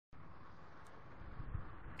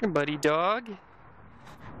Your buddy dog.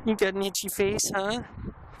 You got an itchy face, huh?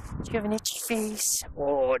 You have an itchy face.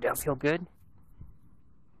 Oh, that feel good.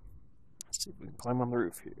 Let's see if we can climb on the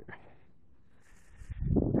roof here.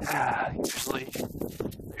 Usually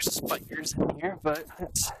there's spiders in here, but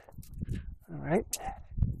that's alright.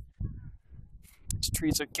 These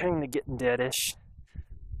trees are kind of getting deadish.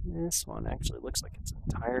 This one actually looks like it's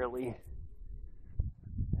entirely,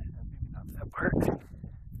 maybe not that part.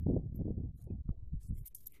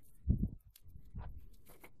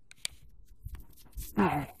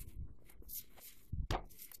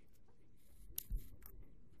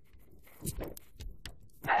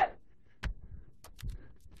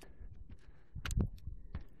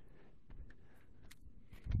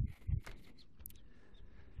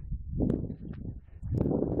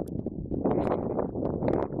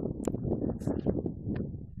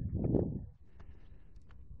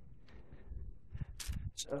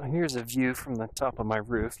 So here's a view from the top of my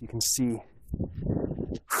roof. You can see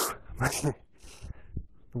the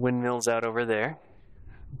windmills out over there.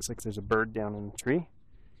 Looks like there's a bird down in the tree.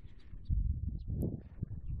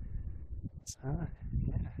 So,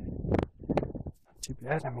 yeah. Not too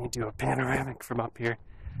bad. I'm going to do a panoramic from up here.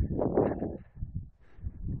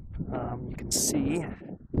 You can see,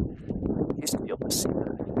 you used to be able to see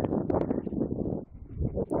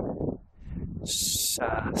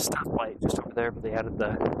the stoplight just over there, but they added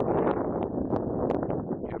the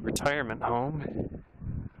retirement home.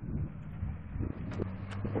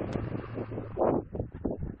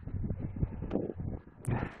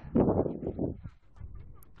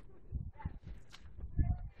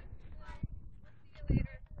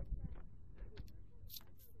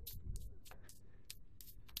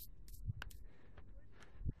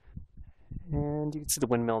 And you can see the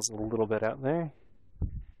windmills a little bit out there.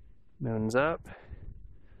 Moon's up.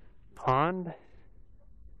 Pond.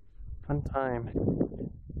 Fun time.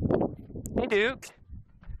 Hey, Duke.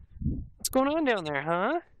 What's going on down there,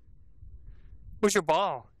 huh? Where's your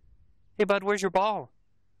ball? Hey, bud, where's your ball?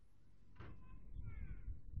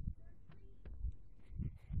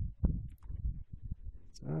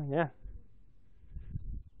 So, yeah.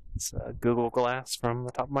 It's Google Glass from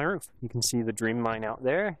the top of my roof. You can see the Dream Mine out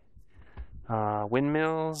there.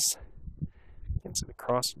 Windmills. You can't see the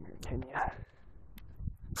cross from here, can you?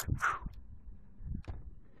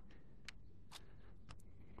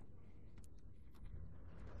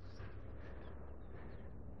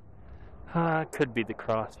 Could be the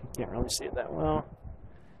cross. You can't really see it that well.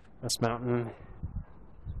 West Mountain.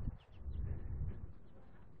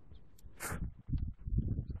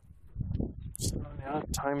 So now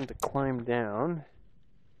time to climb down.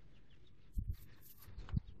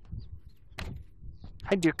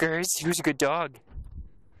 Hi, Dukers. Who's a good dog?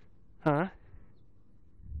 Huh?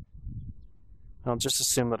 I'll just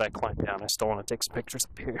assume that I climb down. I still want to take some pictures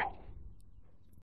up here.